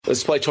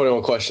Let's play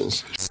 21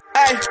 questions.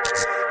 Hey,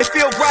 it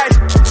feel right,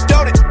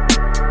 don't it?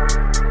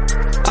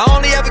 I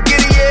only ever get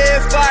a year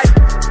if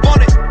I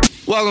want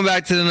it. Welcome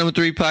back to the number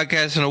 3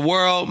 podcast in the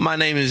world. My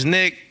name is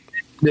Nick.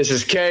 This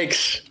is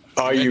Cakes.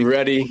 Are you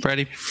ready?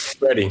 Ready?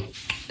 Ready.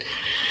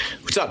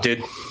 What's up,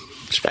 dude?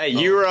 Hey,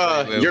 you're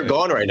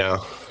gone right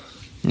now.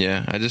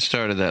 Yeah, I just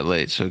started that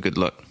late, so good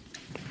luck.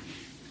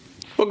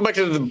 Welcome back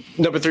to the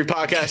number 3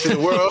 podcast in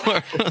the world.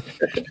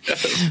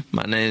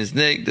 My name is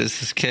Nick.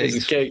 This is Cakes.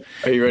 This is Cake.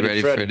 Are you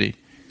ready, Freddy?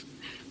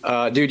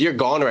 Dude, you're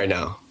gone right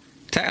now.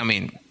 I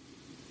mean,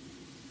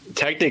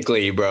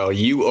 technically, bro,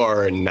 you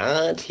are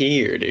not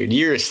here, dude.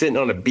 You're sitting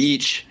on a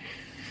beach,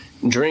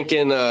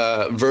 drinking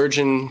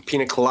virgin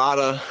pina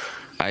colada.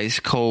 ice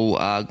cold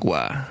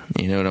agua.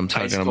 You know what I'm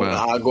talking about? Ice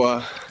cold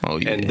agua. Oh,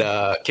 yeah.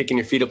 And kicking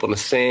your feet up on the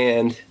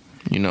sand.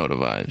 You know the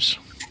vibes.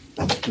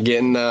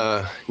 Getting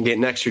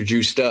extra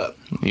juiced up.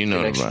 You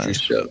know the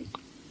vibes.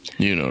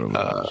 You know the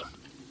vibes.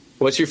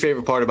 What's your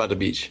favorite part about the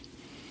beach?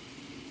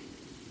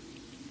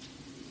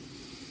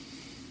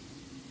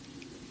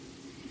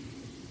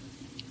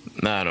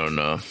 I don't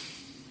know.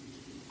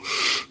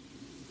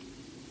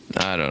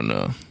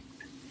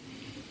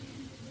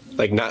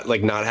 Like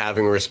not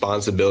having a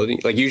responsibility.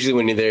 Like usually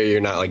when you're there, you're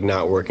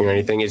not working or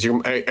anything.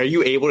 Are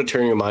you able to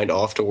turn your mind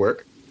off to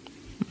work?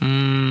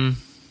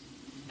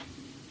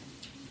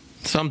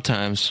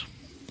 Sometimes.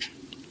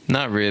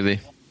 Not really.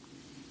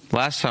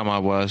 Last time I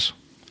was.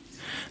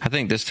 I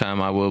think this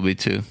time I will be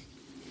too.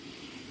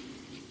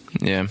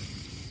 Yeah.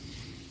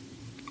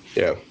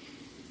 Yeah.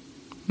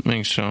 I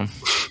think so.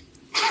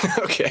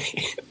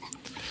 Okay.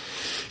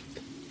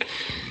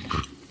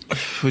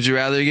 Would you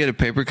rather get a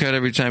paper cut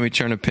every time you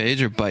turn a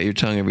page or bite your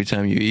tongue every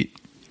time you eat?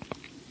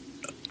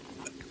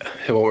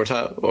 Hey, one more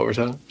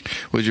time.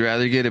 Would you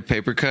rather get a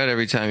paper cut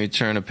every time you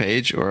turn a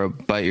page or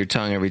bite your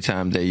tongue every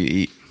time that you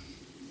eat?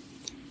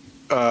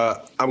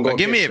 I'm going.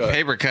 Give me a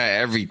paper cut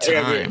every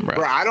time, bro.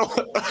 Bro,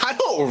 I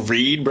don't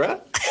read, bro.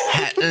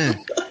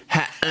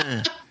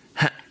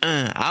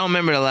 I don't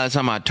remember the last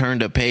time I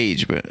turned a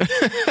page, but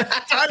That's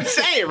what I'm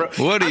saying, bro.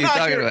 What are you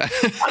talking about?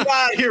 I'm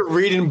not out here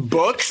reading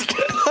books.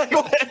 Like,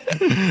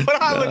 what am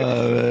I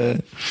looking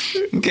man.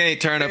 You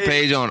can't turn a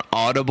page on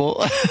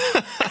Audible.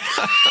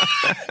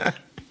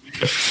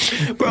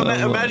 Bro,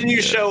 imagine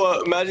you show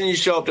up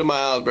to my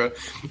house, bro,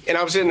 and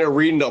I'm sitting there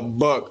reading a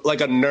book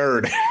like a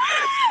nerd.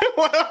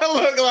 What do I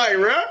look like,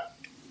 bro?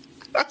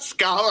 A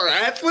scholar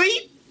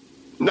athlete?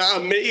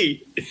 Not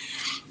me.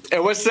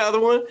 And what's the other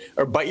one?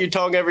 Or bite your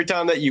tongue every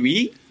time that you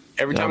eat?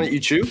 Every time that you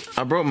chew?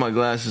 I broke my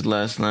glasses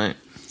last night.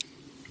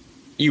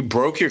 You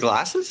broke your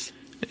glasses?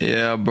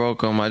 Yeah, I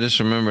broke them. I just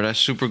remembered. I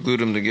super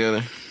glued them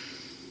together.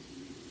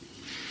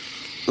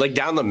 Like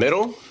down the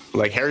middle?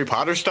 Like Harry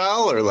Potter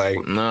style? Or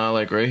like... No,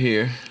 like right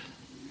here.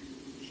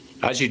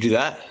 How'd you do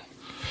that?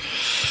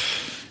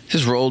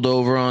 Just rolled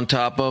over on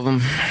top of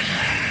them.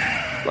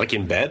 Like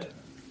in bed?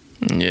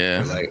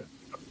 Yeah. Or like...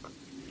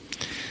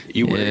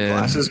 You wear your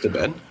glasses to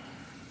bed?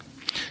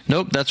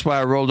 Nope, that's why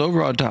I rolled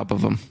over on top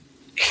of them.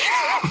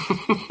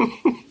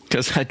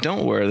 Because I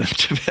don't wear them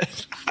to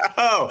bed.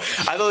 Oh,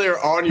 I thought they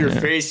were on your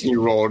face and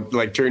you rolled,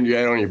 like turned your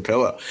head on your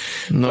pillow.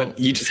 No. But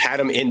you just had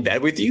them in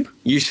bed with you?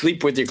 You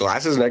sleep with your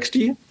glasses next to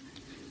you?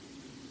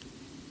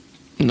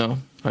 No,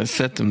 I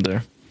set them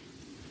there.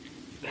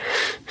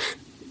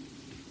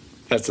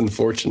 That's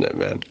unfortunate,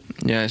 man.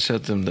 Yeah, I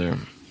set them there.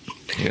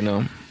 You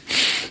know,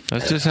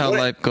 that's just how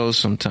life goes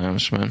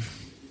sometimes, man.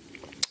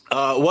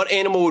 What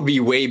animal would be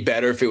way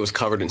better if it was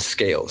covered in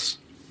scales?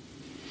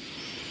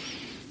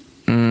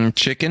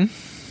 Chicken.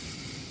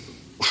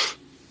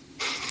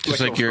 Just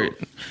like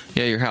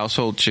your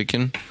household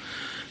chicken.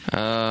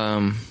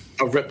 A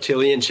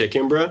reptilian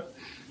chicken, bro?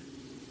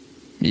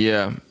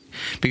 Yeah.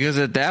 Because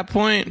at that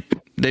point,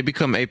 they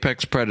become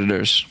apex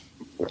predators.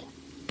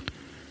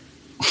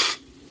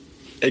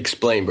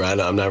 Explain, bro.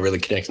 I'm not really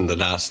connecting the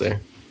dots there.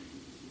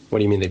 What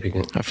do you mean they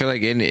become? I feel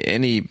like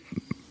any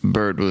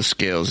bird with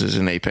scales is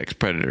an apex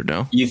predator,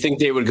 no? You think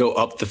they would go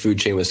up the food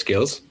chain with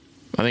scales?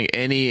 I think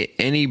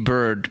any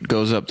bird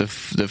goes up the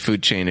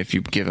food chain if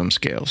you give them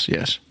scales,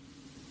 yes.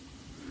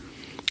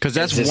 Because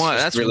that's one.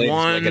 That's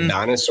one. Like a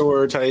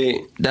dinosaur type.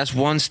 That's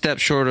one step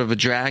short of a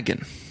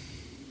dragon.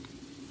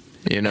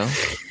 You know.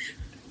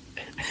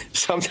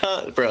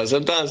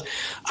 Sometimes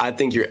I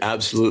think you're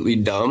absolutely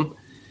dumb.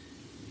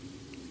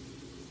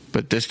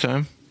 But this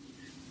time.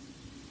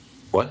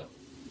 What?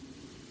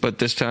 But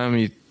this time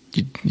you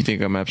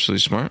think I'm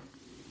absolutely smart?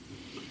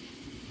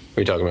 What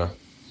are you talking about?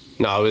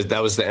 No,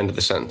 that was the end of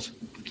the sentence.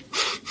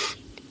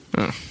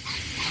 Oh.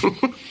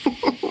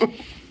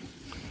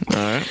 All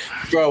right.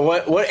 Bro,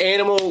 what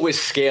animal with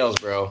scales,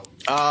 bro?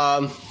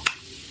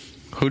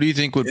 Who do you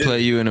think would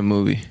play you in a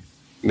movie?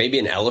 Maybe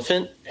an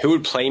elephant? Who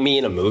would play me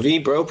in a movie,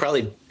 bro?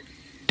 Probably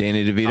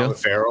Danny DeVito? Colin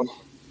Farrell.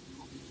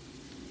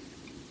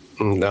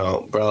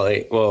 No,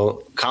 probably.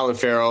 Well, Colin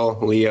Farrell,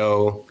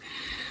 Leo,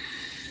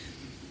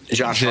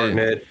 Josh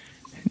Hartnett.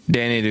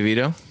 Danny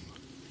DeVito?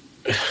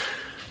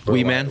 Bro,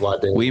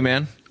 Wee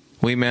Man?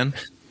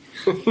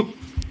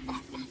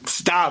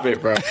 Stop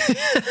it, bro.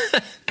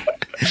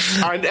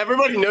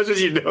 Everybody knows what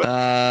you're doing.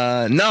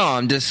 No,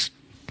 I'm just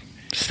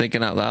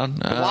thinking out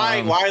loud.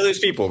 Why are those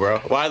people, bro?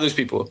 Why are those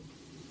people?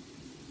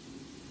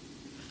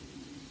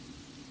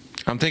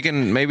 I'm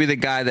thinking maybe the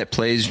guy that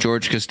plays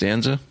George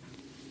Costanza.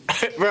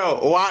 Bro,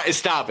 why?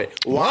 Stop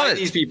it. Why What? are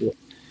these people?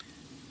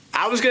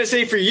 I was going to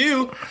say for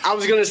you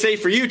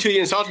till you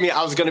insulted me.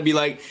 I was going to be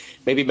like,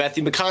 maybe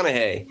Matthew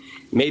McConaughey.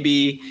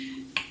 Maybe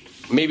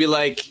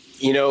like,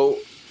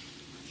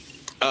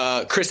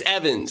 Chris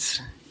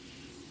Evans.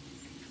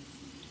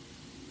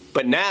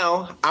 But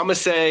now I'm going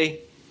to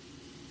say,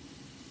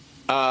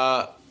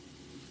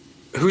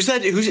 who's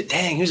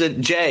that?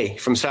 Jay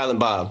from Silent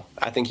Bob.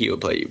 I think he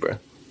would play you, bro.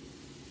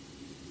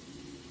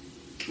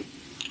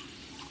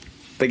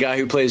 The guy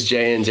who plays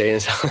Jay and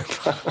Silent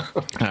Bob.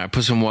 All right,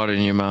 put some water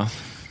in your mouth.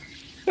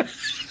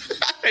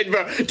 Hey,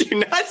 bro, do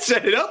not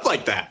set it up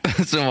like that.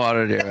 Put some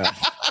water in your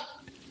mouth.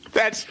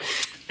 That's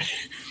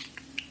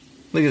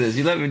Look at this.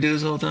 You let me do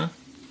this whole time?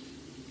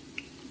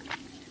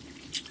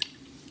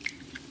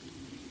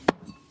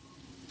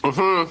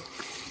 I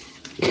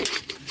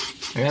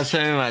got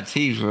something in my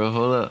teeth, bro.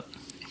 Hold up.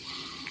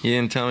 You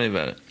didn't tell me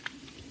about it.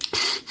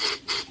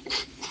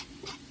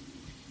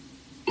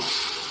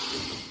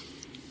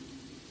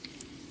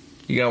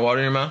 You got water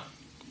in your mouth?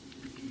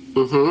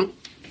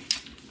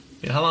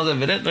 Yeah, how long has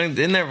it been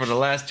in there for the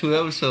last 2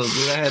 episodes?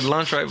 Dude, I had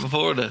lunch right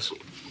before this.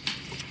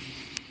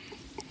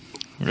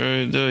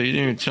 Really, dude, you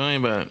didn't even tell me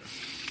about it.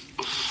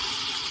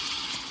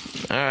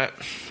 All right.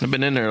 I've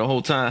been in there the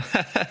whole time.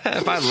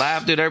 If I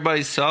laughed, dude,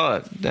 everybody saw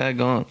it.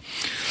 Daggone.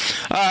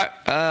 All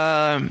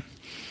right.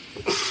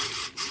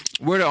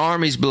 Where do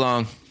armies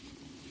belong?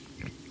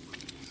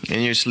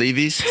 In your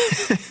sleeveys?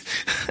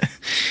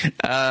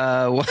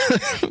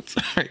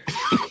 Sorry.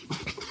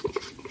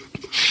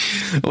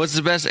 What's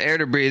the best air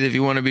to breathe if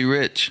you want to be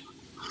rich?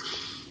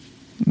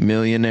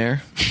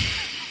 Millionaire.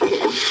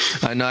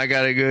 I know I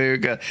gotta go. Here it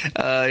goes.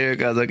 Here it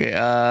goes. Okay.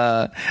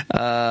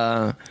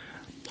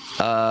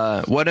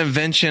 What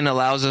invention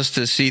allows us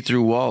to see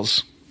through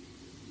walls?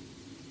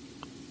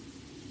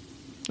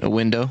 A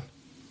window.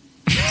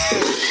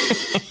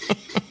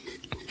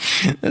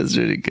 That's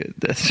really good.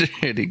 That's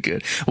really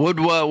good.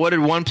 What did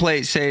one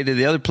plate say to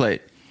the other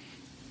plate?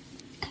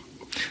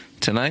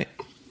 Tonight,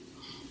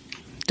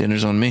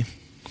 dinner's on me.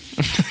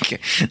 Okay.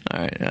 All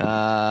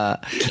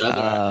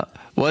right.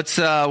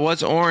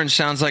 What's orange?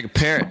 Sounds like a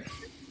parrot.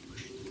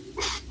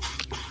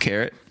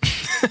 Carrot.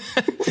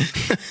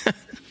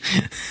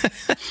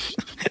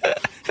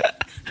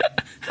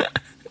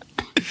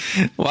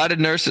 Why do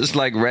nurses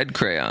like red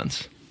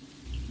crayons?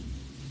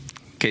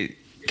 In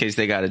case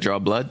they got to draw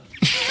blood.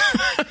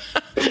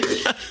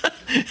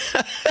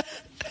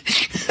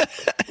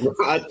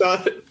 I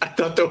thought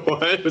the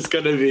one was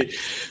gonna be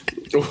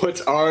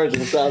what's orange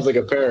and sounds like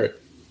a parrot.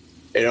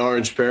 An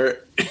orange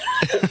parrot.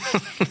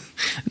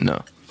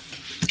 No.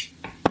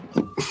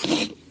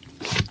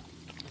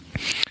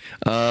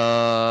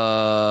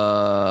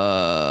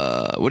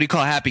 What do you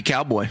call a happy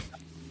cowboy?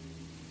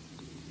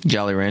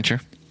 Jolly Rancher.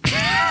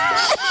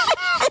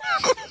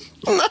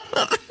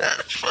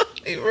 That's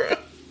funny, bro.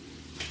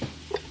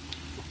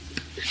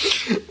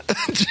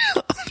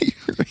 Jolly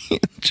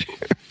Rancher.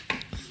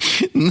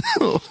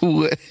 No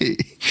way.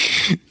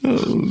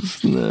 Oh,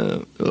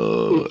 snap.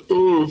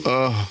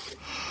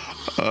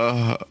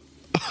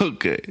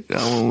 Okay.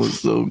 That one was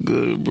so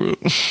good, bro.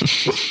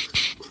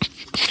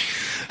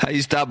 How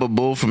you stop a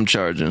bull from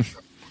charging?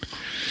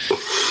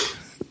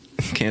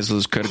 Cancel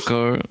his credit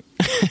card.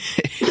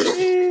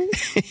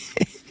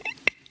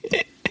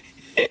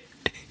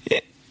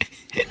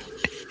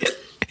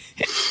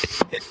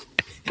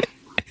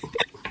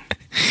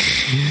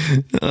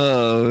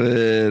 Oh,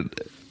 man.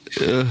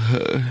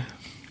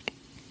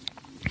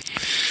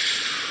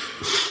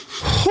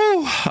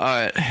 Whew. All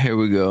right, here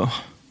we go.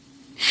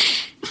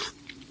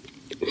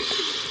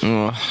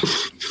 Oh.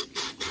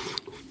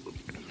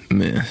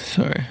 Man,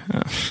 sorry.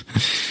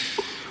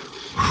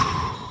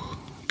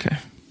 Okay.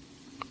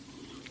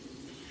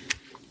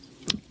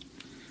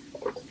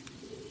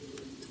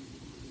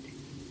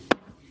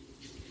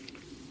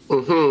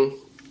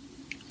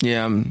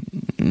 Yeah, I'm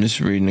just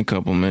reading a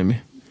couple, maybe.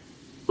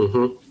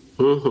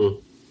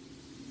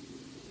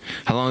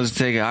 How long does it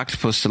take an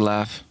octopus to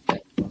laugh?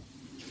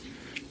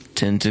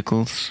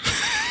 Tentacles.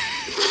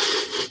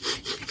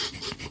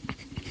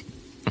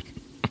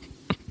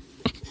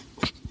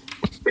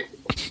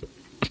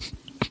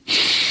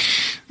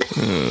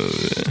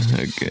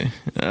 Okay.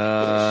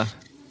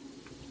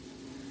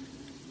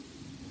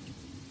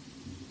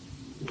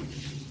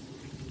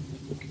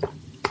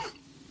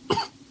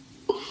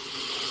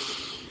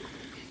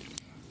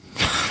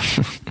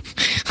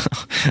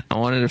 I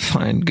wanted to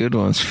find good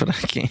ones, but I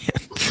can't.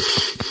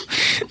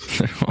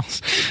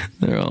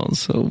 They're all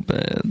so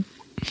bad.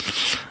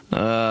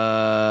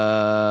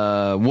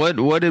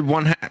 What did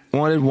one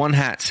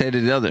hat say to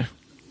the other?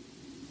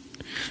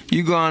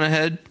 You go on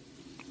ahead.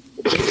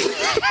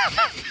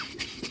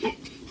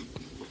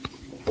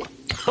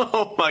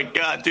 Oh my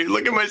god, dude!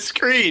 Look at my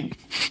screen.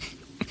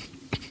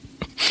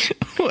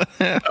 What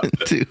happened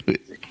to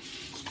it?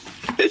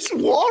 It's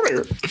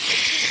water.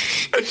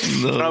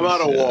 No I'm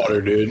out of water,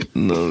 dude.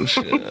 No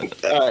shit. All right,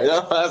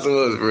 that last one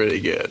was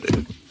pretty good,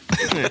 dude.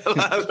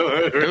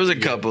 There was a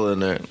couple in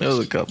there.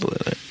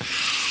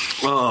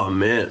 Oh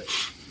man,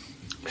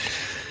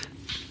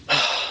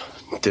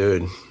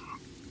 dude.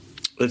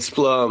 Let's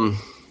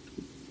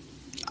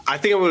I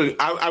think I'm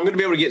gonna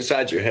be able to get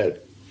inside your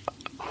head.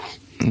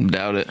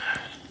 Doubt it.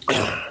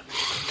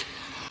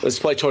 Let's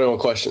play 21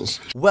 questions.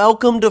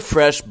 Welcome to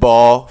Fresh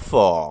Ball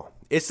Fall.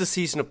 It's the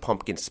season of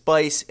pumpkin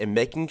spice and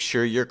making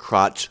sure your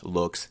crotch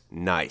looks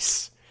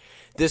nice.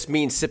 This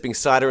means sipping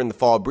cider in the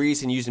fall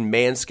breeze and using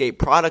Manscaped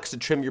products to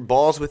trim your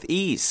balls with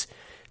ease.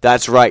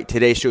 That's right,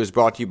 today's show is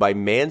brought to you by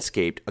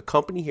Manscaped, a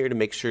company here to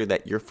make sure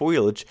that your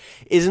foliage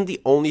isn't the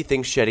only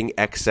thing shedding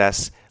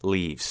excess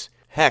leaves.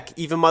 Heck,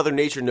 even Mother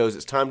Nature knows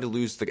it's time to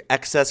lose the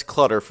excess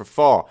clutter for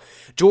fall.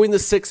 Join the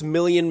 6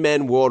 million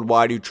men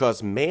worldwide who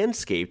trust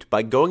Manscaped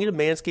by going to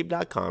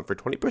manscaped.com for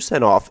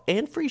 20% off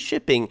and free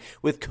shipping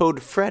with code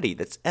FREDDY.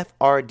 That's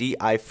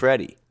F-R-D-I,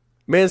 Freddy.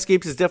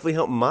 Manscaped has definitely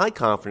helped my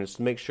confidence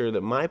to make sure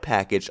that my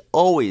package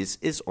always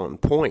is on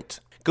point.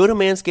 Go to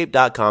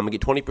manscaped.com and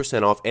get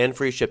 20% off and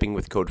free shipping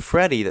with code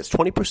FREDDY. That's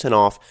 20%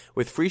 off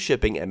with free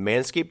shipping at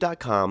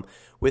manscaped.com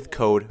with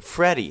code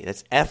FREDDY.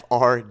 That's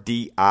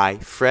F-R-D-I,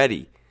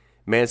 Freddy.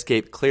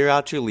 Manscaped, clear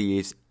out your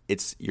leaves.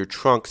 It's your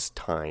trunk's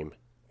time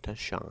to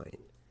shine.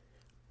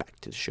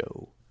 Back to the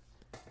show.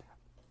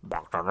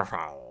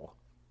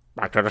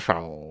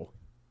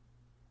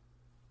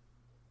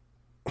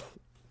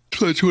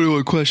 Play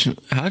 21 question.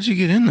 How'd you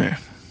get in there?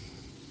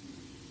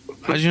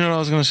 How'd you know what I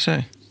was going to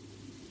say?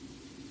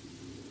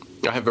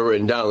 I have it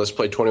written down. Let's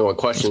play 21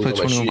 questions. Let's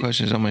play 21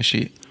 questions on my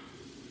sheet.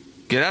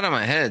 Get out of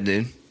my head,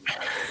 dude.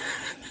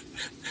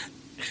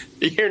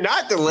 You're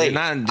not delayed.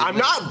 I'm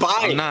not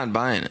buying. I'm not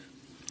buying it.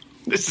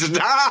 This is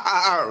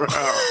not, bro.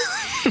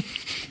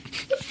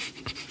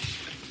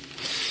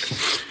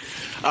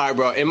 All right,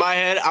 bro. In my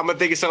head, I'm gonna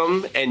think of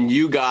something, and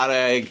you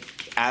gotta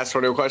ask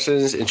 21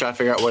 questions and try to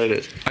figure out what it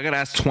is. I gotta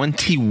ask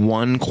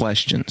 21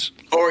 questions.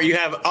 Or you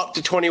have up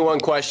to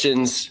 21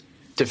 questions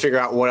to figure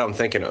out what I'm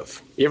thinking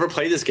of. You ever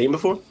played this game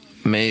before?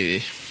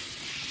 Maybe.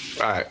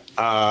 All right.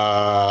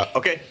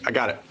 Okay, I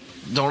got it.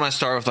 Don't I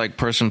start with like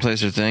person,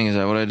 place, or thing? Is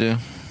that what I do?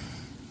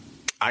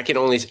 I can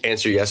only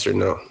answer yes or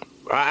no.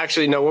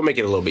 Actually, no, we'll make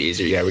it a little bit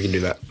easier. Yeah, we can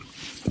do that.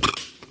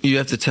 You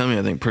have to tell me,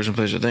 I think, person,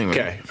 place, or thing,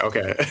 right?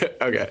 Okay.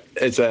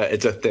 It's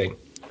a thing.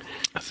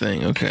 A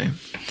thing, okay.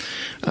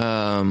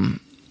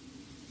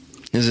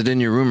 Is it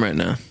in your room right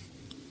now?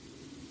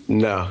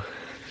 No.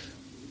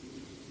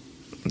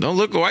 Don't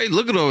look. Why are you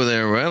looking over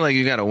there, right? Like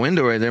you got a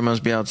window right there.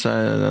 Must be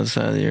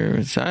outside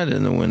your side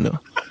in the window.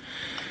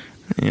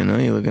 You know,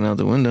 you're looking out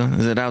the window.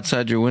 Is it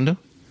outside your window?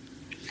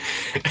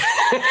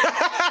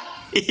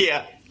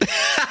 Yeah.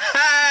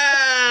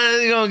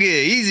 It's gonna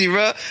get easy,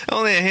 bro.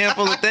 Only a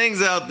handful of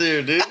things out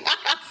there, dude.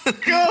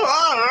 Go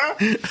on,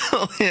 bro.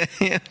 Only a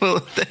handful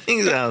of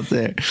things out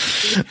there.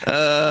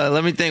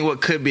 Let me think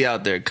what could be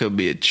out there. Could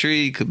be a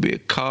tree, could be a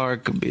car,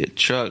 could be a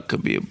truck,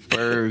 could be a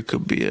bird,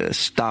 could be a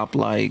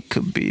stoplight,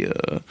 could be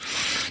a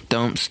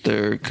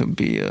dumpster, could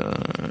be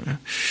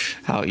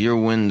out your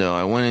window.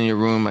 I went in your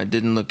room, I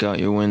didn't look out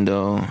your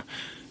window.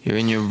 You're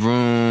in your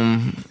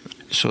room.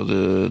 So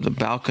the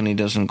balcony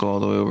doesn't go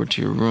all the way over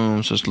to your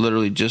room. So it's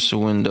literally just a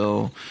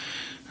window.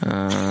 All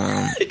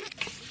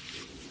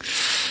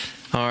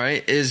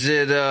right. Is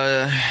it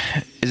a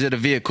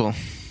vehicle?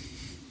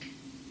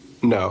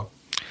 No.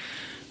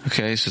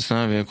 Okay, so it's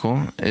not a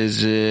vehicle.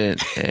 Is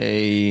it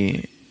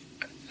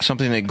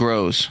something that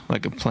grows,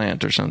 like a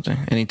plant or something?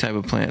 Any type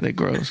of plant that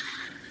grows?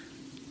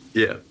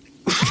 Yeah.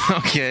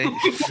 Okay.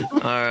 All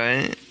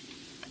right.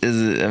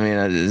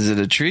 Is it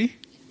a tree?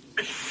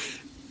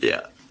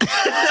 Yeah.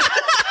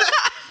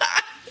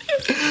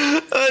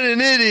 What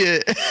an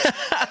idiot.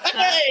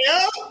 Hey, yo.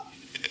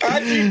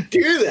 How'd you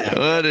do that?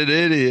 What an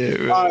idiot,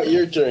 bro. All right,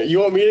 your turn. You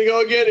want me to go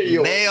again? Or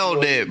you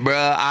Nailed it,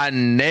 bro. I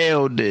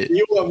nailed it.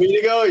 You want me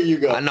to go or you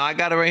go? No, I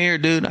got it right here,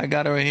 dude. I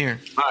got it right here.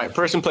 All right,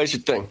 person, place,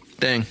 your thing.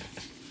 Thing.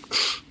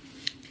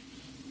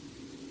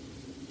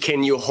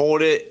 Can you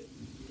hold it,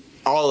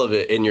 all of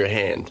it, in your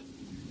hand?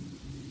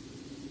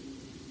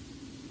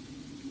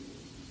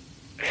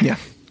 Yeah.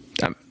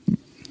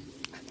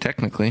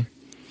 Technically.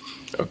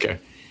 Okay.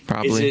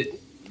 Probably.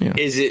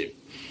 Is it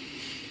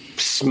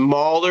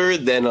smaller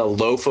than a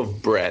loaf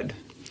of bread?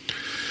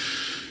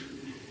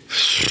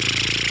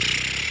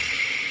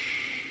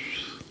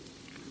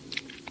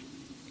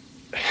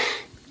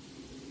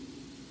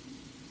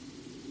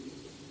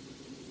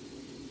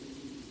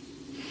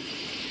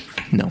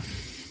 No.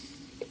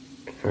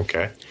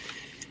 Okay.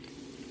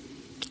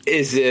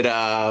 Is it,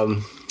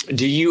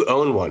 do you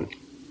own one?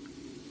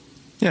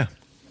 Yeah.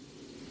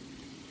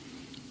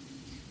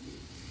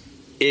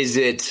 Is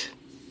it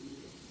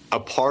a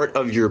part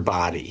of your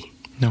body?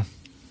 No.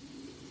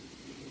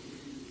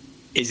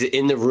 Is it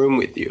in the room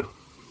with you?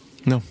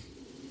 No.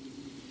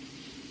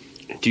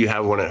 Do you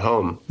have one at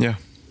home? Yeah.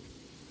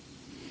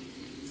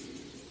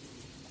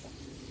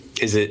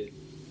 Is it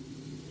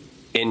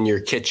in your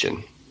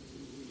kitchen?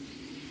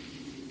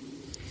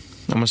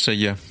 I'm gonna say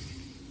yeah.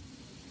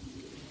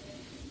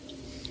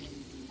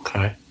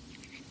 Okay.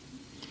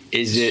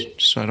 Is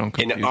it So I don't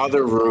confuse in you.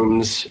 other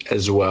rooms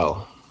as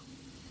well?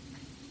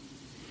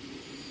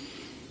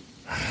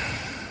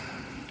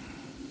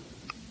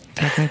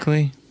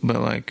 Technically, but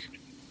like,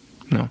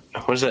 no.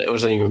 What does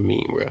that even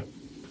mean, bro?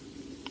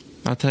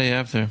 I'll tell you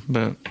after,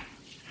 but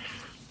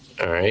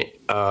All right.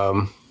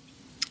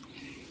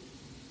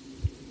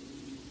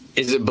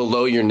 Is it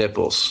below your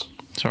nipples?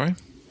 sorry?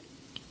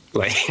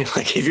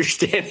 Like if you're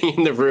standing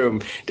in the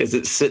room, does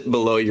it sit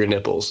below your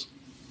nipples?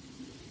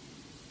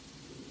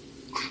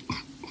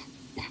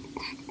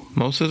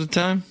 Most of the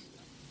time?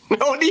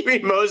 What do you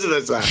mean most of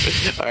the time?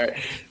 All right.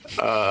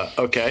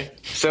 Okay.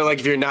 So, like,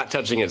 if you're not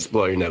touching it, it's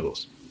below your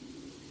nipples.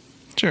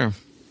 Sure.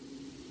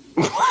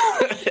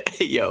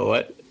 Yo,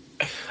 what?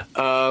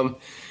 All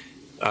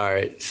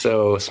right.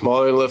 So,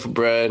 smaller than a loaf of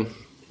bread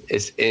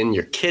is in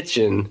your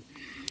kitchen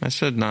I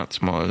said not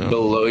smaller though.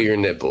 below your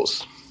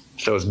nipples.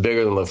 So, it's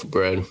bigger than a loaf of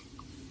bread.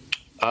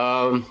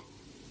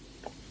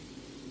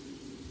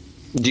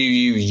 Do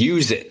you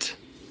use it?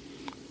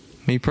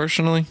 Me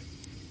personally?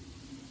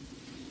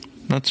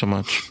 Not so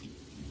much.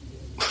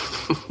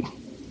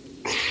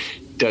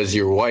 Does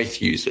your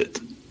wife use it?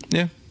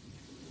 Yeah.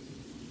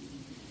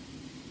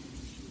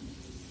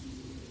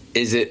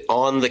 Is it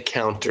on the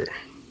counter?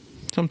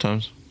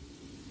 Sometimes.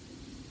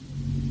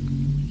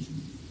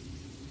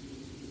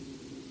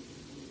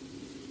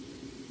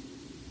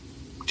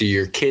 Do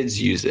your kids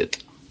use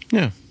it?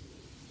 Yeah.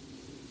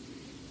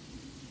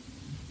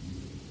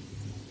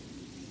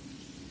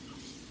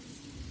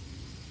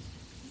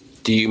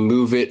 Do you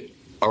move it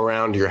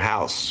around your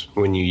house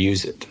when you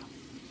use it?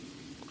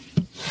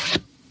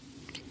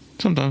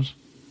 Sometimes.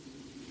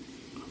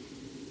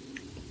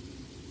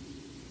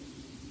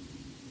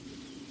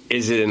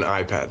 Is it an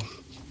iPad?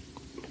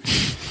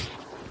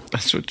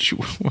 That's what you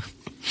want.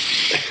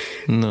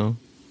 No.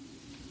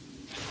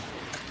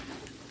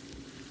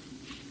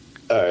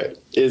 All right.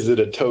 Is it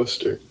a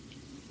toaster?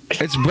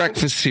 It's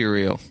breakfast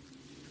cereal.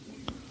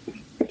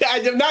 I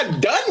am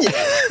not done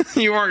yet.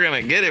 You weren't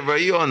going to get it, bro.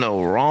 You on the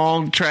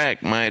wrong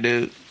track, my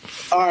dude.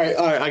 All right.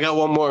 I got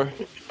one more.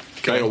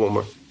 Okay. I got one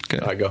more. Okay.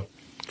 I go.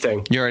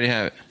 Thing. You already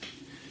have it.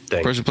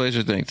 Thing. Person, place,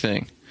 or thing?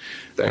 Thing.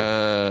 Thing.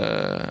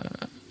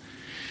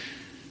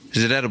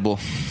 Is it edible?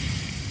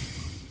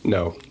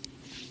 No.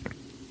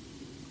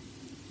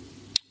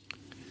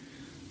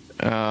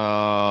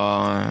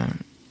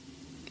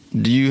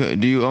 Do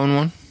you own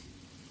one?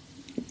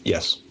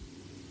 Yes.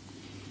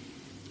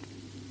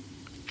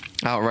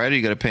 Outright, or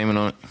you got a payment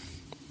on it?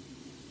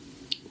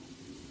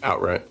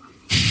 Outright.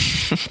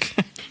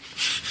 Okay.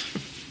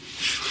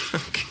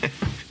 Okay.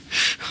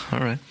 All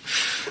right.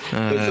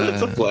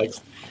 It's a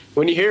flex.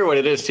 When you hear what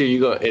it is, too, you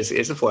go, it's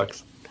a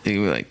flex.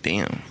 You be like,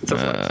 damn. It's a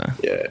flex.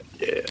 Yeah.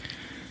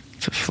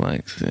 It's a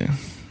flex, dude.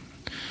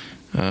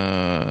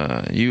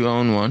 You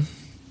own one.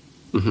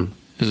 Mm-hmm.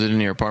 Is it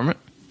in your apartment?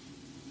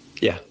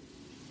 Yeah.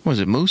 Was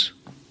it Moose?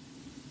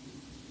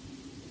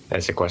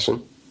 That's a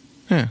question?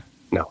 Yeah.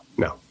 No.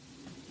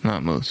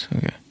 Not Moose.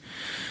 Okay.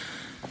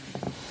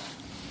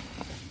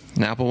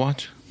 An Apple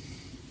Watch?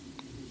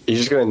 You're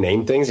just going to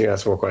name things? You're going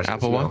to ask more questions?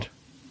 Apple Watch?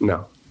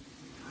 No.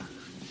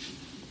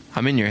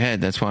 I'm in your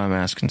head. That's why I'm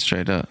asking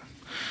straight up.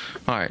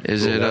 All right.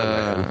 Is it?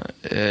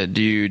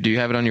 Do you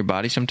have it on your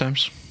body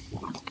sometimes?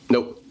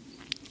 Nope.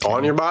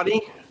 On your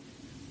body?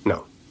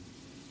 No.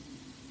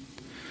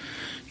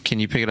 Can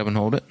you pick it up and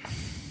hold it?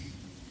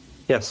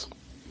 Yes.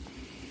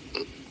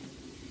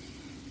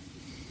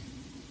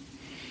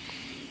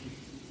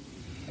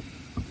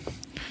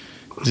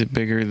 Is it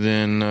bigger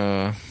than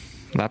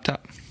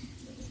laptop?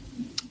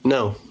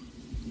 No.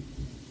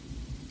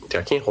 Dude,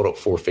 I can't hold up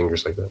 4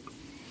 fingers like that.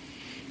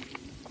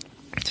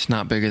 It's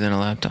not bigger than a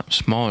laptop.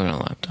 Smaller than a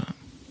laptop.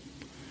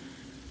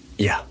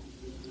 Yeah.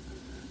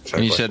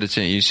 And you said it's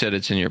in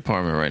your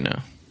apartment right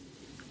now.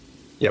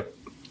 Yep.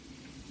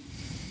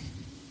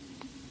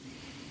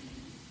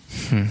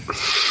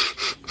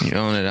 You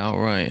own it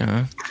outright,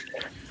 huh?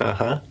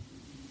 Uh-huh.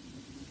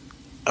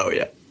 Oh,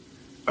 yeah.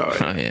 Oh,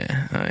 yeah. Oh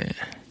yeah. Oh yeah.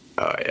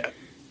 Oh, yeah.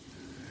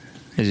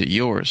 Is it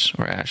yours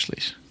or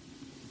Ashley's?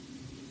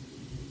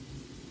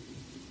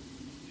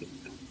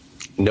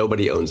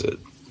 Nobody owns it.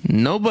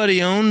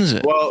 Nobody owns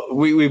it. Well,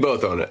 we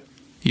both own it.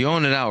 You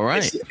own it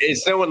outright.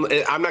 It's no one.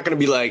 I'm not going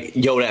to be like,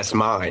 yo, that's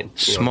mine. You know?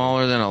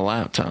 Smaller than a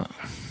laptop.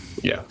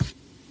 Yeah.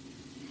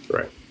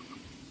 Right.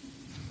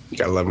 You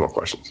got 11 more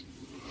questions.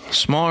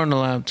 Smaller than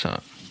a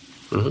laptop.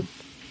 Mm-hmm.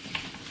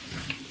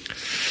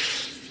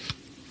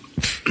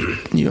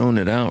 You own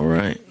it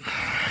outright.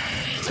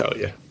 Oh,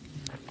 yeah.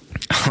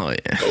 Oh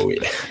yeah. Oh,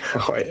 yeah.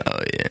 Oh,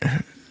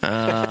 yeah.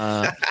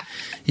 Oh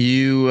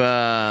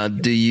yeah.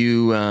 Do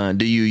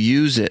you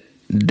use it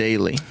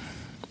daily?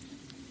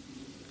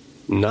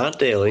 Not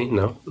daily,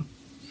 no.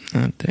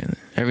 Not daily.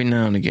 Every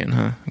now and again,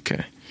 huh?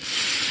 Okay.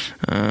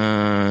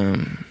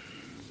 And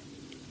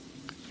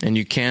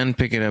you can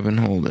pick it up and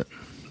hold it.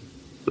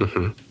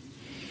 Mm-hmm.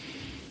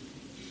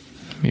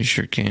 You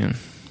sure can.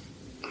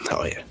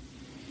 Oh, yeah.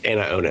 And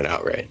I own it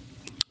outright.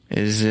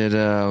 Is it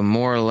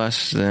more or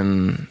less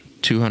than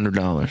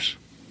 $200.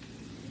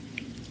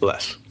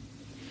 Less.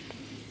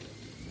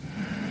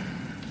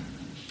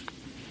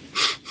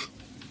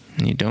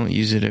 And you don't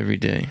use it every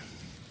day.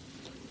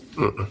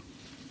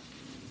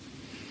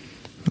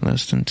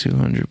 Less than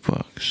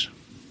 $200.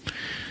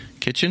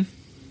 Kitchen?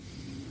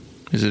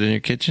 Is it in your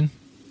kitchen?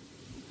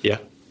 Yeah.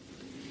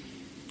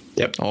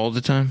 Yep. All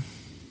the time?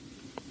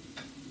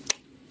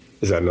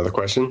 Is that another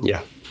question?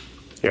 Yeah.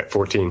 Yeah,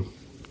 14.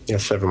 Yeah,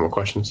 7 more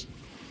questions.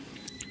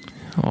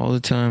 All the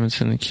time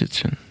it's in the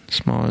kitchen.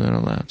 Smaller than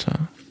a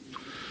laptop.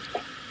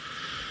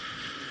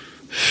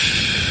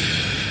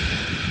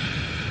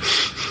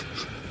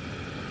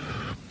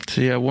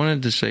 See, I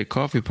wanted to say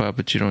coffee pot,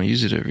 but you don't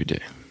use it every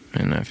day.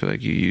 And I feel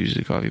like you use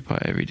the coffee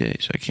pot every day,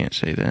 so I can't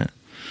say that.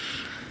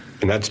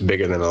 And that's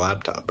bigger than a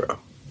laptop, bro.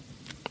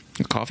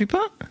 A coffee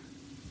pot?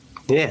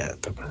 Yeah.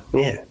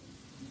 Yeah.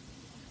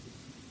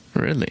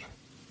 Really?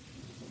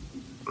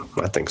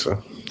 I think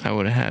so. I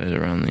would have had it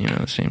around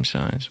the same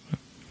size. But.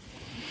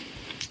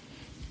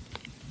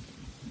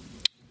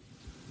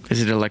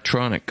 Is it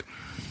electronic?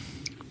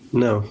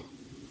 No.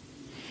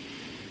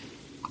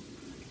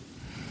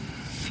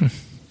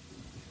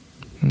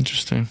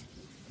 Interesting.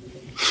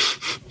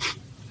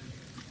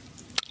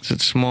 Is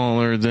it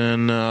smaller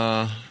than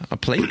a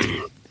plate?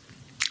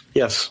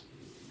 Yes.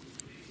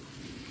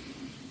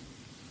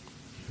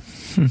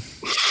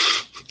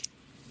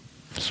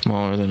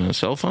 Smaller than a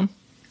cell phone?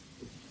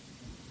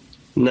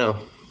 No.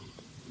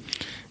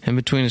 In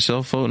between a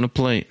cell phone and a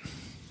plate.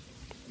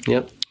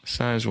 Yep.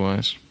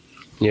 Size-wise.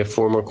 You have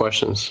 4 more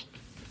questions.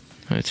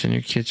 It's in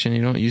your kitchen.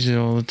 You don't use it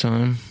all the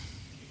time.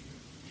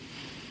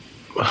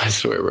 I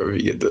swear, bro,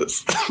 you get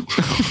this.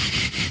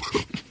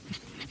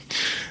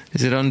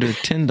 Is it under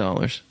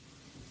 $10?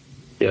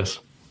 Yes.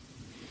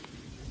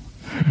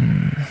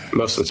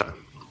 Most of the time.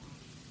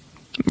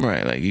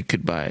 Right, like you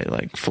could buy it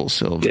like full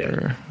silver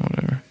or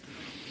whatever.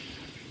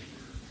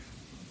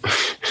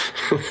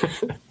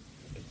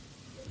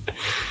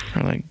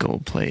 Or like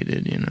gold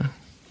plated,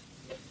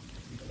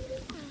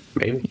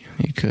 Maybe.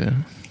 You could.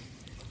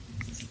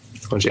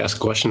 Why don't you ask a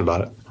question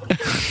about it?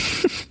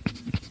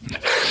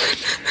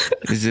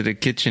 Is it a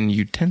kitchen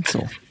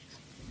utensil?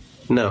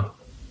 No.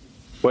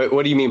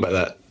 What do you mean by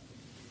that?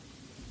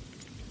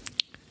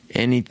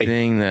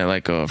 Anything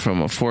that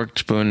from a fork,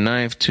 spoon,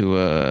 knife to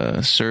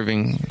a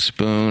serving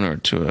spoon or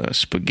to a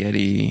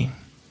spaghetti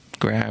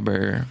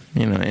grabber,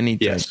 any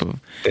type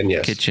of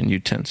kitchen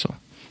utensil.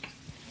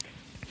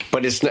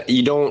 But it's not,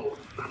 you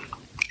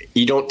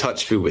don't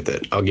touch food with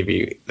it. I'll give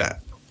you that.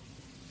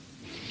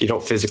 You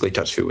don't physically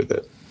touch food with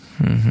it.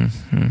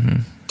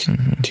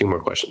 2 more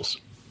questions.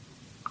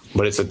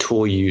 But it's a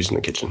tool you use in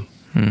the kitchen.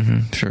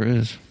 Sure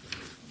is.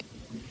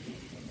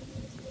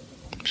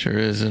 Sure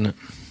is, isn't it?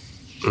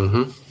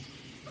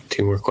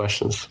 2 more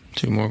questions.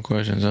 2 more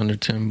questions under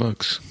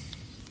 $10.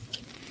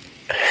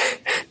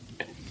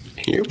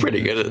 You're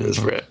pretty good at this,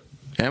 Brett.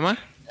 Am I?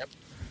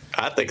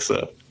 I think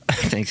so.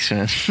 Thanks,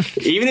 man.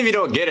 Even if you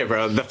don't get it,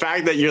 bro, the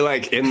fact that you're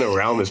in the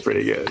realm is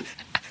pretty good.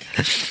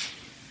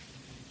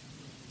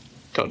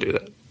 Don't do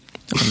that.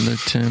 Under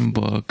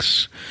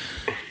 $10,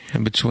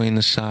 in between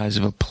the size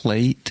of a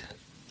plate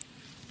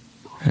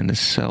and a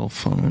cell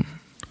phone.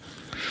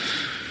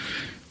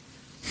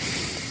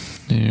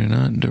 You're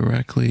not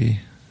directly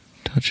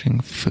touching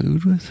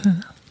food with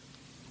it?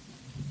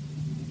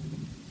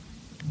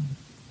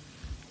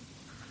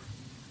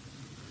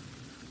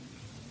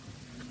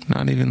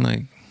 Not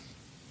even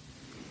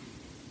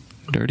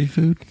dirty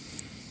food?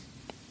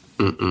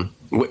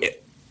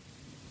 Wait,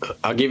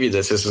 I'll give you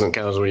this. This doesn't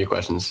count as one of your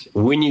questions.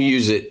 When you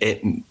use it,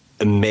 it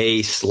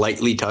may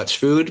slightly touch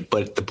food,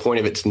 but the point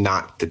of it's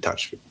not to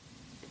touch food.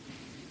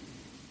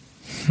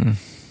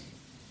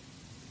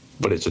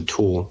 But it's a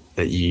tool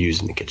that you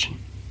use in the kitchen.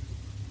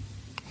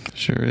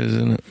 Sure is,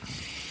 isn't it?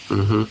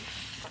 Why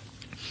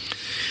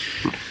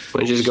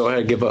don't you just go ahead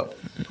and give up?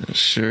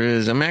 Sure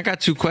is. I mean, I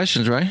got 2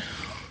 questions, right?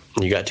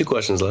 You got 2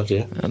 questions left,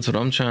 yeah. That's what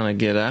I'm trying to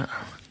get at.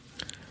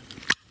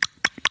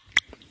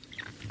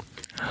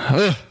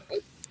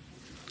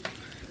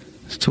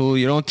 This tool,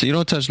 you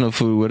don't touch no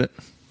food with it.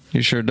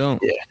 You sure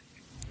don't. Yeah.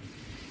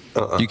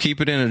 You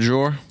keep it in a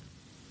drawer?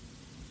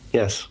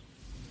 Yes.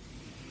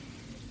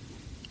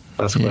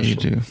 Last question. You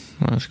do.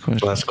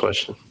 Last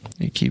question.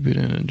 You keep it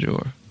in a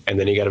drawer. And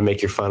then you got to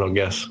make your final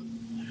guess.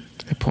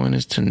 The point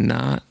is to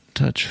not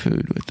touch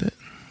food with it.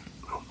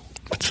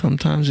 But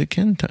sometimes it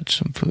can touch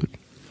some food.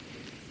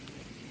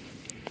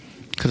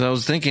 Because I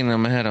was thinking in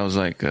my head, I was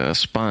like a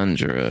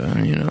sponge or a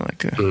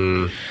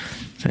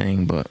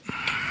thing, but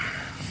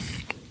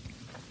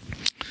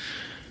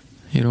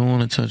you don't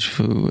want to touch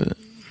food with it.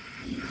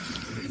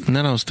 And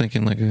then I was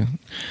thinking like a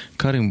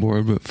cutting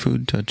board, but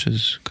food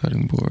touches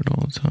cutting board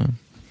all the time.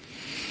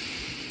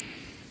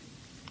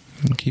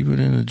 And keep it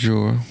in a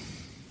drawer.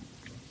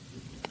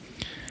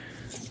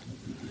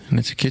 And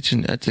it's a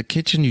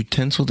kitchen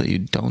utensil that you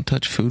don't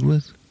touch food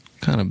with?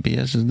 What kind of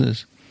BS is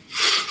this?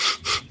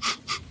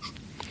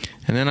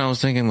 And then I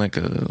was thinking like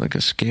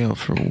a scale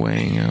for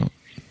weighing out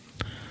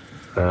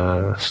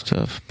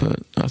stuff,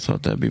 but I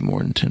thought that'd be more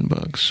than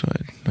 $10, so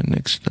I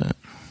nixed that.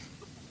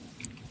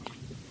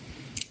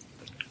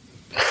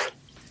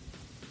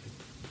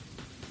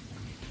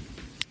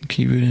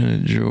 Keep it in a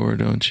drawer,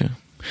 don't you?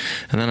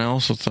 And then I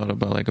also thought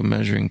about like a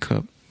measuring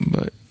cup,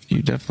 but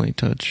you definitely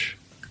touch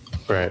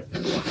Right.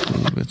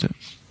 food with it.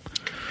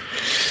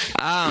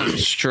 I'm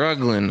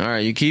struggling. All right,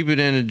 you keep it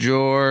in a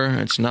drawer.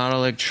 It's not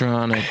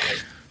electronic.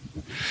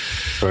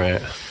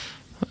 Right.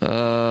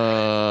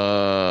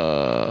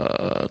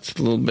 It's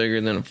a little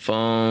bigger than a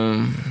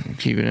phone. You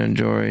keep it in a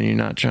drawer, and you're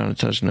not trying to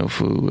touch no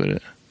food with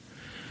it.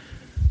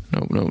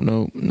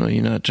 Nope. No,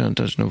 you're not trying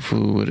to touch no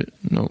food with it.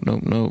 Nope.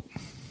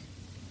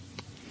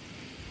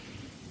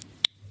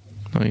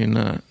 No, you're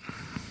not.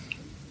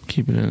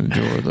 Keep it in a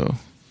drawer, though.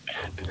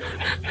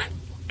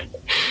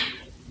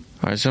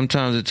 All right,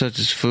 sometimes it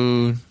touches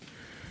food.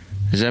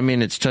 Does that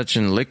mean it's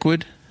touching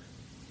liquid?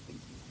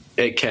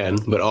 It can,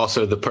 but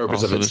also the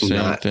purpose Also of it's the same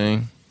not.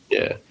 thing.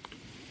 Yeah.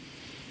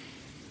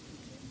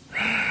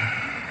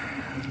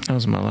 That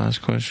was my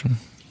last question.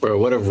 Bro,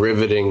 what a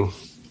riveting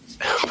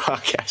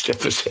podcast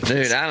episode.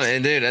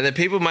 Dude, the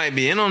people might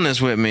be in on this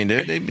with me,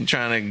 dude. They've been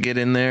trying to get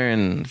in there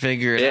and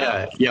figure it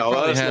out. Yeah. Let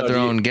Probably us have know their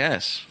if you- own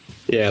guess.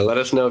 Yeah, let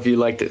us know if you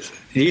like this.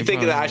 Do you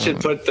think that I should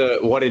put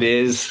what it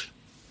is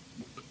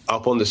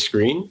up on the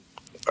screen?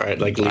 All right,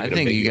 like leave I it a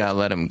think big- you gotta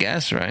let them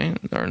guess, right?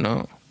 Or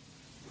no?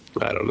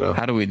 I don't know.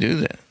 How do we do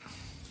that?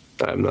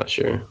 I'm not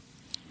sure.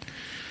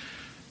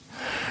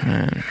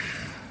 Man.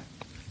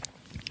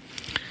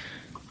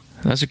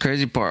 That's the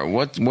crazy part.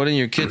 What in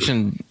your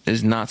kitchen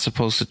is not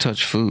supposed to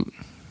touch food?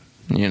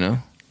 You know?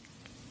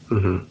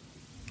 Mm-hmm.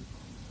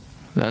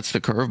 That's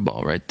the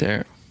curveball right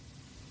there.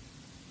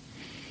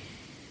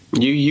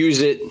 You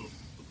use it.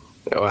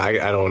 Oh, I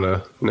don't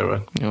know. Never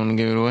mind. You want to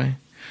give it away?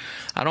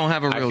 I don't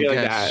have a I real feel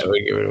guess. like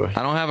we give it away.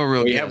 I don't have a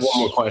real We guess. have one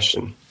more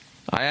question.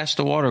 I asked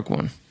the water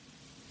one.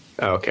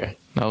 Oh, okay.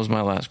 That was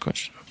my last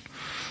question.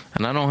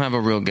 And I don't have a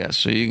real guess,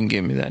 so you can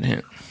give me that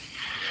hint.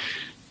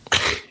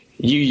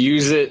 You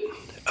use it.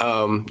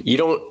 You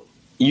don't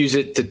use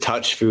it to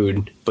touch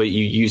food, but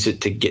you use it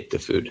to get the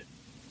food.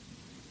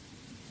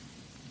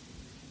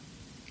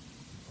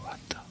 What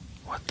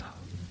the?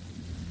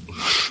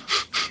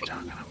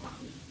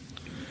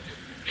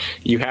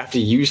 You have to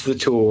use the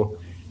tool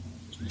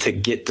to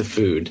get the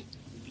food.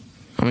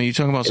 I mean, you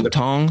talking about some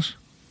tongs?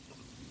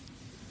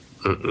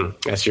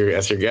 Mm-mm. That's your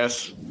guess,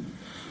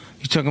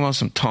 You talking about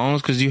some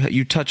tongs? Because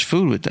you touch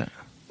food with that.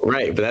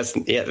 right? But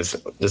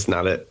that's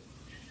not it.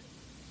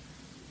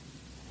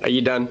 Are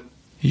you done?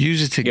 You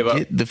use it to Give up.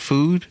 get the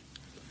food?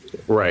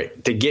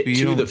 Right, to get You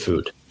to don't- the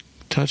food.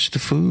 Touch the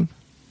food?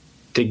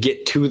 To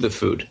get to the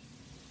food.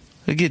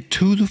 To get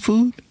to the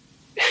food?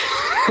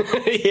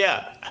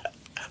 Yeah.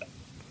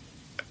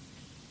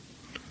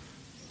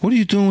 What are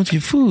you doing with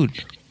your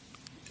food?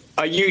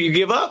 You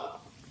give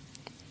up?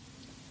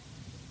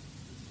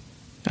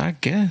 I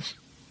guess.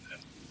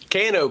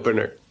 Can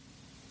opener.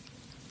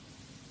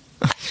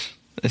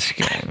 This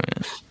guy,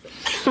 man.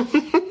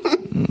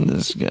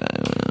 This guy,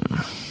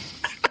 man.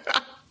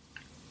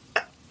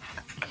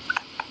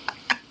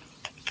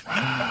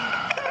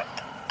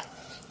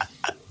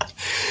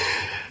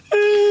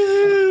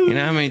 You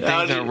know how many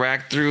things I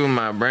racked through in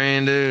my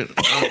brain, dude?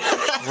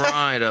 I'm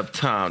right up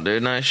top, dude.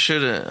 And I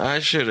should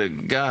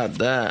have got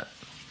that.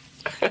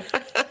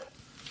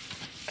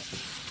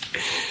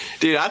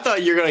 Dude, I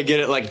thought you were gonna get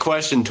it like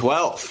question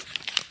 12.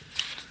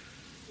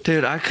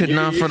 Dude, I could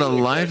not for the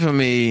life of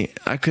me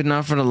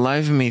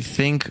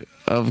think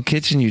of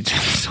kitchen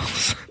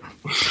utensils.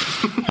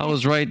 I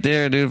was right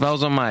there, dude. If I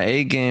was on my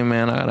A game,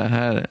 man, I'd have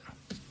had it.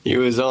 You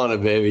was on it,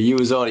 baby. You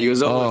was on it. You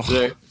was on Oh. it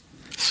there.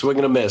 Swing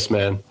and a miss,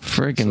 man.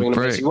 Swing Freaking and a miss.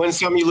 prick. You win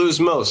some, you lose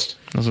most.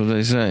 That's what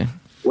they say.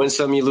 Win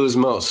some, you lose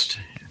most.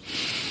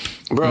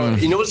 Bro,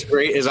 you know what's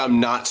great is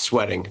I'm not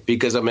sweating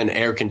because I'm in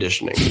air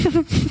conditioning.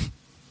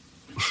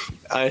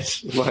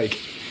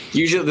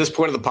 Usually at this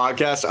point of the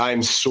podcast,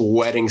 I'm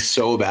sweating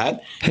so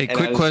bad. Hey, And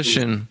quick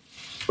question.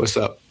 What's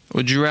up?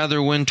 Would you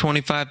rather win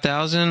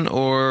 25,000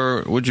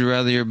 or would you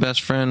rather your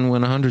best friend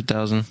win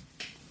 100,000?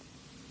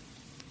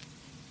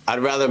 I'd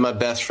rather my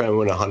best friend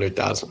win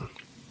 100,000.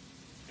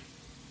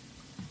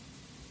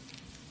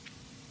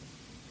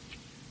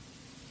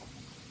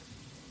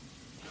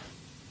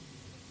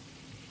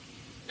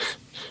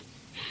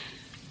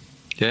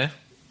 Yeah.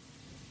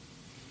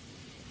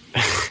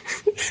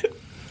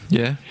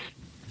 Yeah.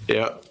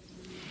 Yeah.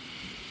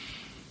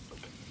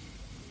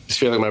 Just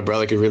feel like my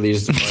brother could really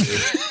use the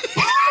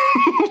money.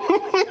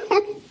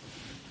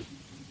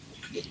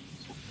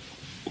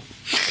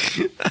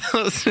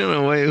 I was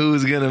gonna wait who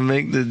was gonna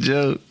make the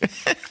joke.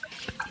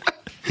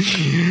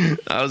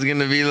 I was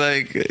gonna be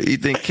like, you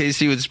think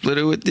Casey would split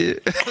it with you?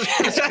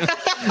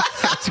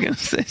 I was gonna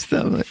say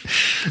stuff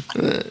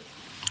like,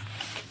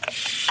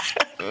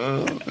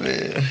 oh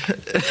man.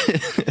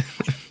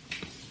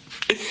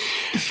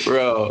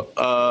 Bro,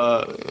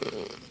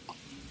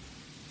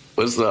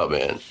 what's up,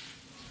 man?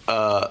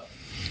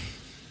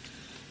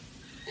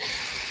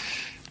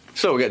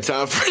 So we got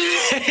time for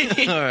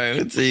All right,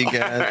 let's see you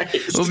guys. right.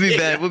 We'll be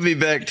back. We'll be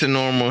back to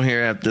normal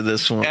here after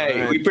this one. Hey, All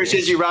right. we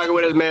appreciate you rocking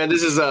with us, man.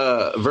 This is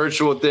a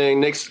virtual thing.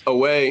 Nick's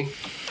away,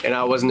 and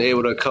I wasn't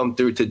able to come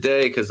through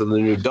today because of the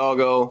new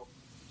doggo.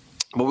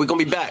 But we're going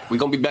to be back. We're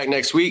going to be back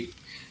next week.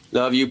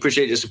 Love you.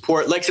 Appreciate your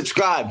support. Like,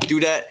 subscribe. Do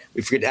that.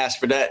 We forget to ask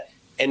for that.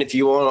 And if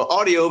you want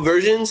audio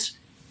versions,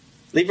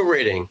 leave a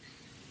rating.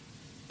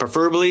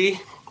 Preferably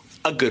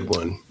a good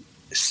one.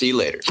 See you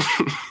later.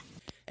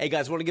 Hey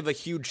guys, want to give a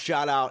huge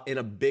shout out and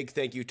a big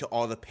thank you to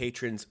all the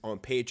patrons on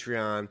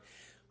Patreon.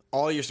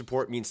 All your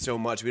support means so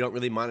much. We don't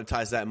really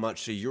monetize that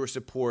much, so your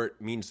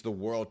support means the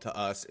world to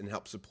us and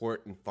helps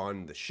support and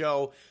fund the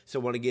show. So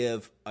I want to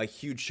give a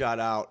huge shout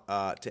out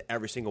to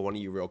every single one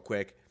of you real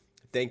quick.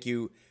 Thank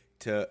you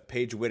to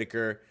Paige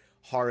Whitaker,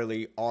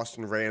 Harley,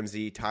 Austin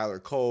Ramsey, Tyler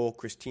Cole,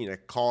 Christina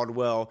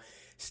Caldwell,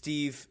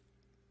 Steve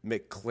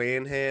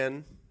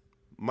McClanahan,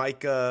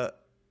 Micah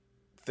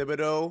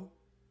Thibodeau,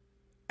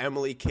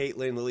 Emily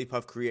Caitlin, Lily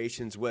Puff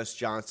Creations, Wes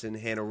Johnson,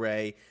 Hannah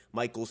Ray,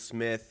 Michael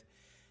Smith,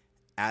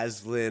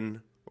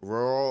 Aslin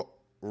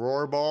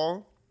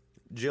Rohrball,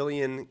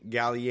 Jillian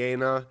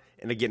Galliana,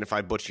 and again, if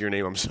I butcher your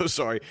name, I'm so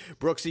sorry.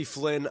 Brooksy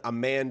Flynn,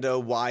 Amanda,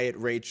 Wyatt,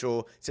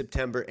 Rachel,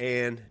 September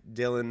Ann,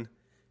 Dylan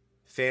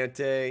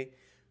Fante,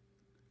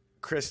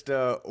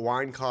 Krista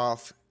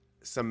Weinkoff,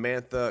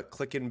 Samantha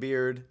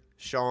Clickenbeard,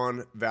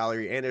 Sean,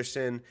 Valerie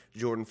Anderson,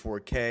 Jordan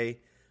 4K,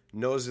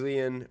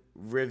 Noslian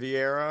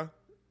Riviera,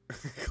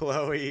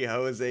 Chloe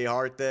Jose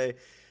Harte,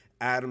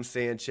 Adam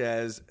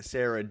Sanchez,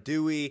 Sarah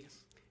Dewey,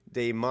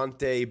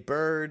 DeMonte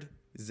Bird,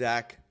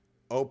 Zach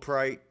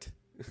Opright,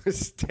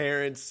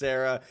 Terrence,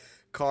 Sarah,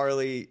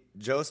 Carly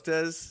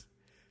Jostes,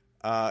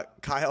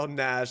 Kyle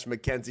Nash,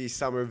 Mackenzie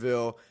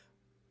Somerville,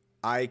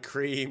 I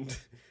Creamed,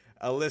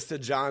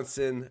 Alyssa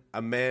Johnson,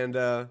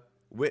 Amanda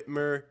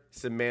Whitmer,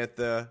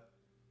 Samantha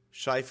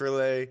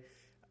Scheiferle,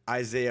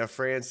 Isaiah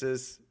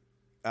Francis,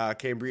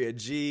 Cambria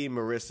G,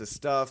 Marissa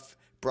Stuff,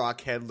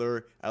 Brock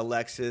Hedler,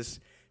 Alexis,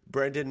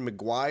 Brendan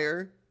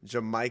McGuire,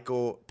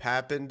 Jamichael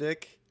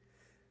Papendick,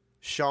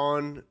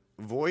 Sean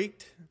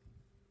Voigt.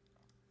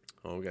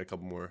 Oh, we got a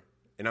couple more.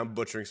 And I'm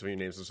butchering some of your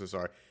names. I'm so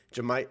sorry.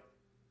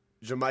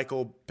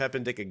 Jamichael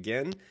Papendick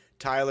again.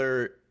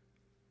 Tyler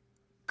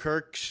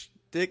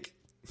Kirkstick,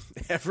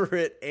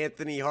 Everett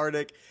Anthony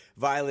Hardick,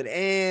 Violet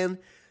Ann,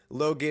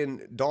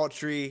 Logan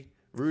Daltrey,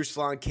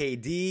 Ruslan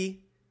KD,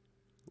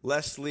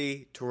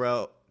 Leslie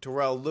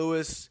Terrell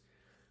Lewis,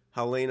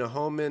 Helena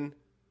Homan,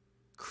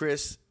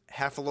 Chris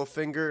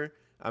Heffelofinger,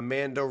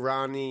 Amanda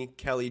Ronnie,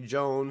 Kelly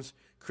Jones,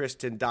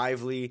 Kristen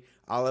Dively,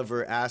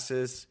 Oliver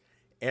Assis,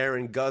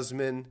 Aaron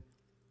Guzman,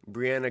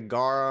 Brianna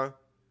Gara,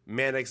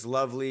 Mannix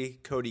Lovely,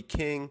 Cody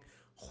King,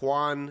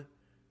 Juan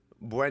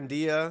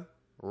Buendia,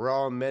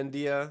 Raw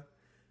Mendia,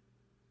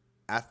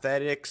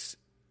 Athletics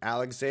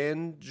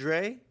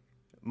Alexandre,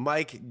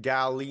 Mike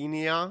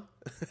Galinia,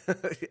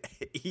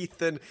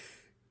 Ethan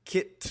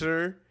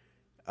Kitter,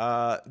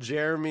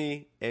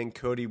 Jeremy, and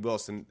Cody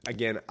Wilson.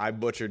 Again, I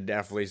butchered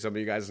definitely some of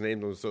you guys'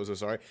 names. I'm so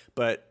sorry.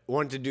 But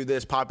wanted to do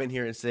this, pop in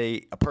here and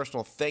say a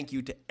personal thank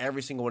you to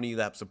every single one of you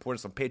that have supported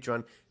us on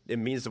Patreon. It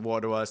means the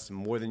world to us,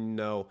 more than you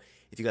know.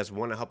 If you guys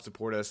want to help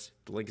support us,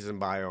 the link is in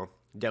bio.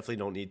 Definitely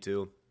don't need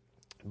to,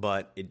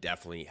 but it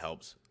definitely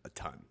helps a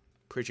ton.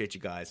 Appreciate you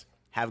guys.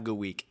 Have a good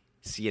week.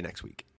 See you next week.